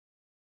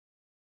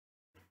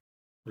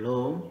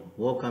Hello,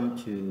 welcome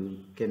to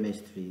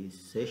chemistry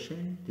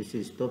session. This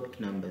is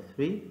topic number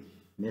 3,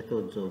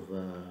 methods of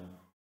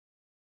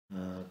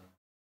uh,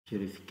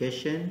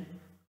 purification.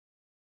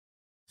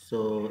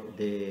 So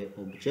the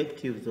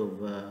objectives of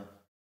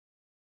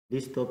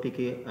this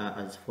topic are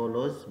as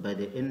follows. By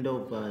the end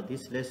of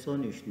this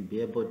lesson, you should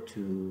be able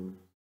to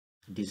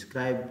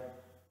describe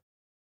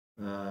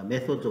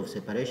methods of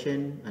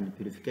separation and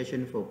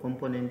purification for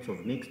components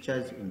of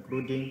mixtures,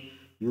 including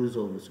use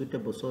of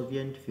suitable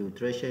solvent,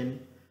 filtration,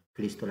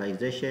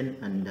 crystallization,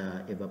 and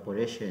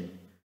evaporation,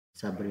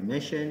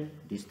 sublimation,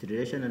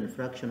 distillation and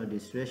fractional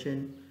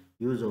distillation,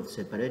 use of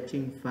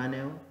separating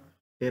funnel,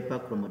 paper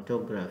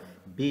chromatograph.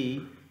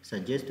 B,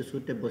 suggest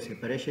suitable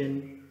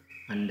separation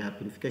and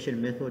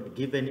purification method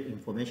given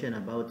information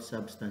about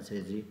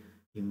substances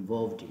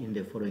involved in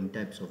the following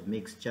types of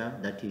mixture,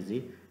 that is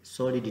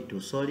solid to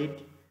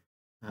solid,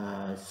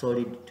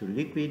 solid to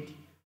liquid,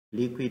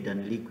 liquid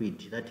and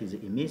liquid, that is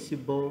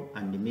immiscible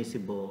and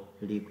immiscible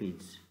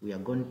liquids. We are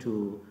going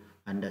to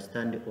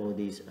understand all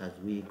this as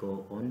we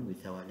go on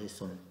with our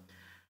lesson.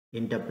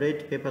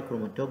 Interpret paper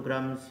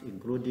chromatograms,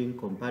 including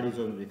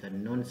comparisons with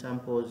unknown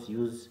samples,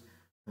 use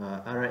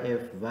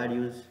RF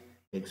values,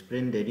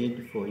 explain the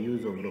need for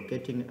use of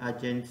locating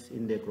agents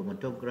in the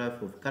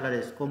chromatograph of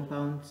colorless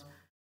compounds,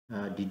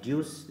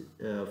 deduce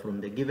from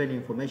the given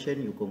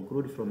information, you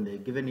conclude from the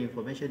given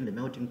information the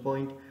melting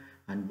point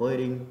and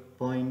boiling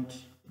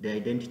point, the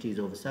identities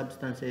of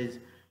substances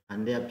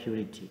and their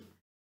purity.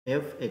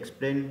 F,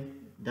 explain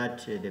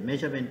that the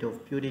measurement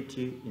of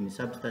purity in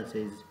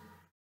substances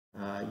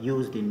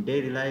used in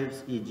daily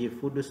lives, e.g.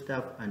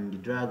 foodstuff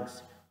and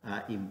drugs,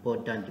 are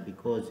important,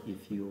 because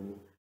if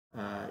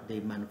they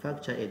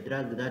manufacture a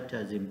drug that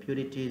has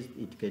impurities,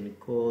 it can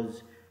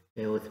cause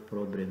health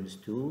problems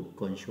to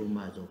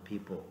consumers or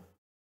people.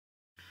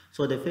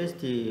 So the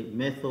first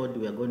method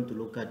we are going to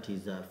look at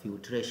is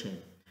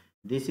filtration.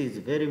 This is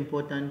very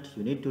important.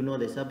 You need to know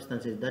the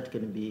substances that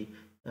can be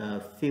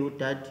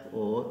filtered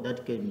or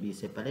that can be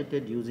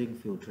separated using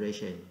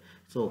filtration.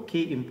 So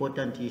key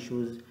important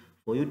issues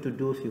for you to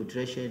do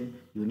filtration: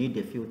 you need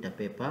a filter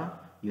paper,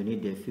 you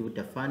need a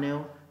filter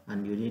funnel,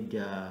 and you need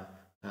a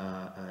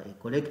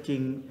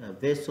collecting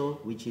vessel,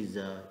 which is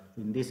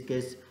in this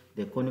case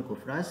the conical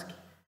flask.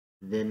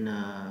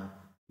 Then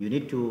you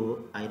need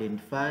to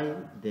identify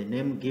the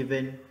name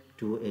given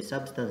to a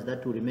substance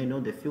that will remain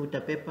on the filter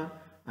paper,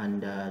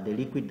 and the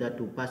liquid that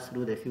will pass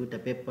through the filter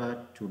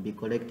paper to be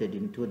collected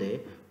into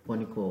the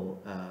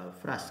conical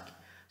flask.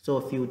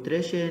 So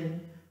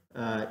filtration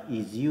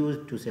is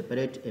used to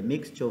separate a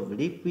mixture of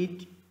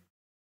liquid,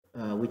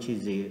 which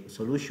is a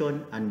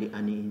solution, and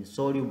an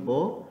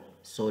insoluble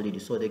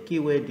solid. So the key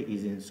word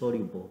is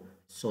insoluble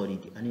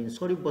solid. An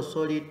insoluble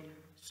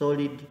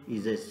solid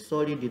is a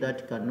solid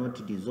that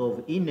cannot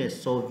dissolve in a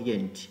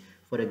solvent.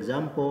 For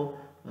example,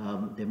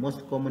 the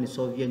most common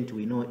solvent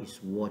we know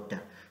is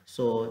water.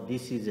 So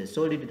this is a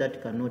solid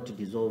that cannot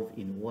dissolve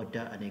in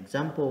water. An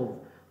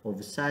example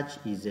of such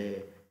is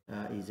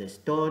a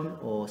stone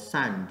or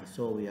sand.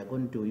 So we are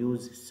going to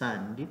use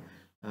sand.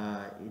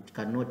 It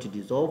cannot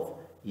dissolve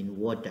in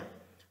water.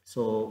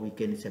 So we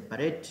can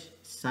separate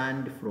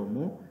sand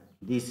from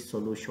this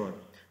solution.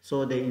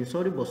 So the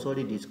insoluble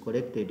solid is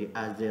collected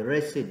as a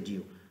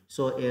residue.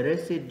 So a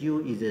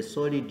residue is a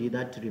solid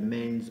that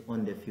remains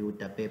on the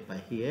filter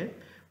paper here,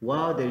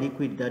 while the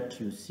liquid that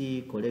you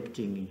see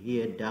collecting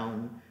here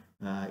down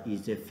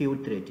is a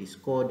filtrate. It's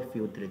called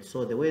filtrate.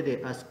 So the way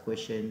they ask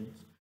questions,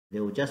 they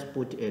will just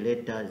put a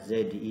letter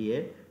Z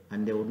here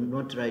and they will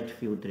not write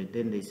filtrate.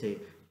 Then they say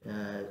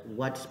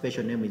what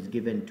special name is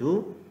given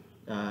to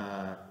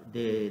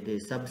the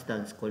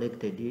substance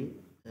collected,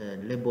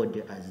 labeled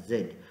as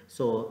Z.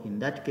 So in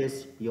that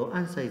case, your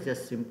answer is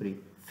just simply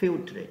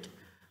filtrate.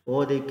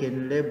 Or they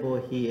can label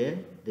here,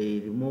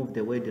 they remove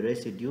the word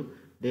residue,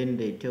 then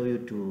they tell you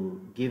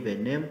to give a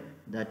name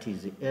that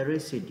is a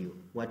residue,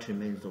 what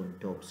remains on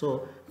top.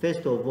 So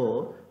first of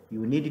all,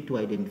 you need to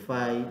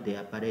identify the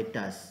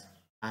apparatus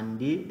and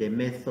the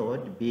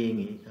method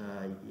being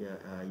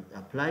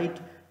applied,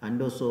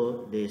 and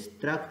also the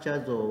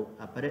structures or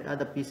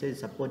other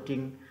pieces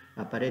supporting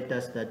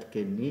apparatus that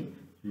can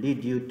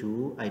lead you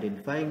to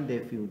identifying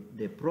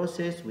the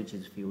process, which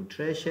is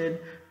filtration,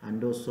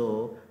 and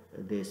also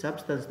the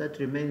substance that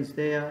remains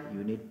there.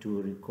 You need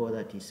to recall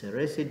that it's a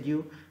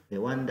residue. The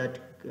one that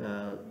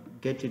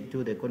gets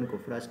into the conical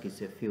flask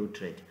is a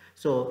filtrate.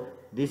 So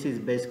this is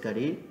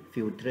basically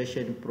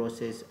filtration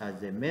process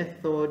as a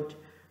method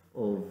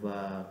of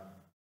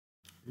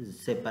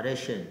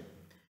separation.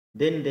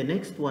 Then the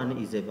next one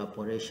is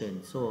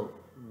evaporation. So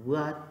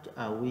what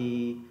are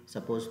we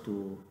supposed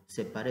to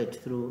separate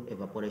through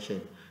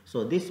evaporation?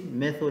 So this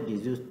method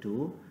is used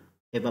to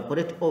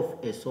evaporate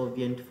off a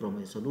solvent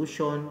from a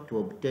solution to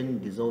obtain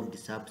dissolved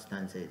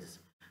substances.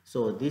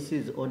 So this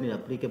is only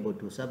applicable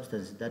to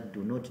substances that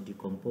do not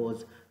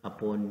decompose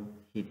upon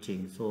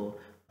heating. So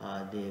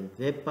the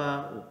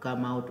vapor will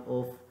come out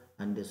of,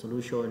 and the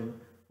solution,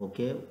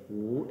 okay,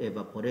 will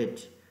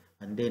evaporate,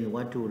 and then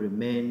what will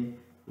remain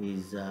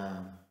is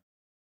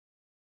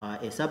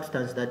a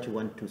substance that you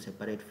want to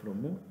separate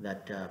from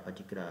that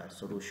particular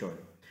solution.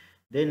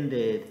 Then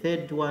the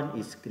third one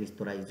is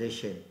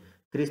crystallization.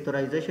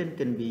 Crystallization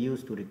can be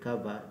used to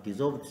recover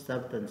dissolved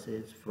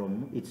substances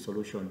from its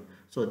solution.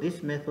 So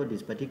this method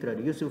is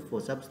particularly useful for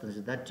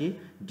substances that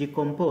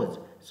decompose.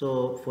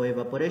 So for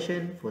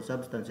evaporation, for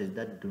substances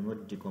that do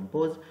not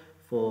decompose,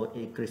 for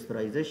a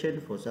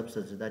crystallization, for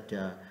substances that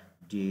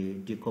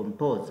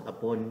decompose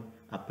upon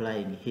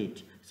applying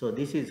heat. So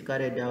this is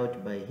carried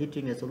out by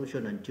heating a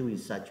solution until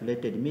it's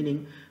saturated,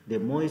 meaning the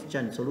moisture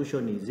in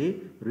solution is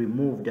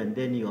removed, and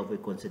then you have a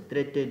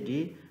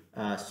concentrated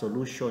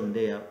solution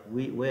there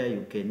where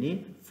you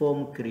can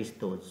form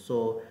crystals.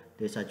 So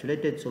the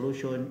saturated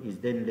solution is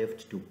then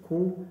left to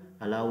cool,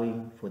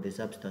 allowing for the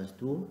substance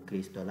to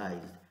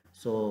crystallize.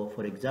 So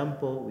for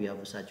example, we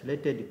have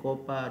saturated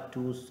copper 2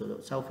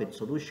 sulfate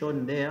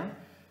solution there,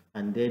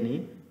 and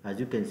then as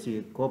you can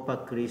see, copper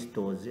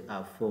crystals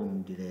are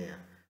formed there.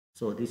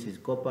 So this is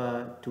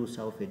copper 2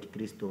 sulfate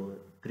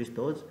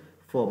crystals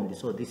formed.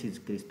 So this is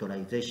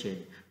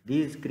crystallization.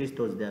 These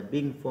crystals, they are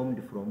being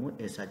formed from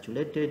a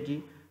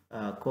saturated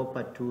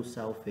copper 2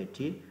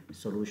 sulfate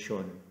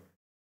solution.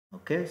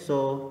 Okay,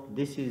 so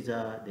this is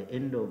the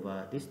end of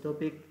this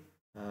topic,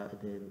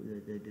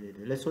 the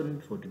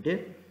lesson for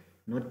today,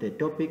 not the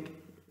topic.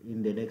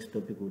 In the next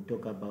topic, we'll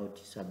talk about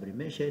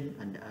sublimation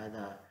and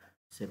other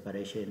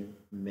separation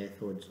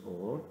methods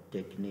or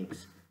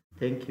techniques.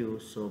 Thank you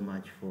so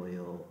much for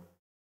your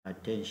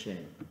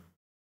attention.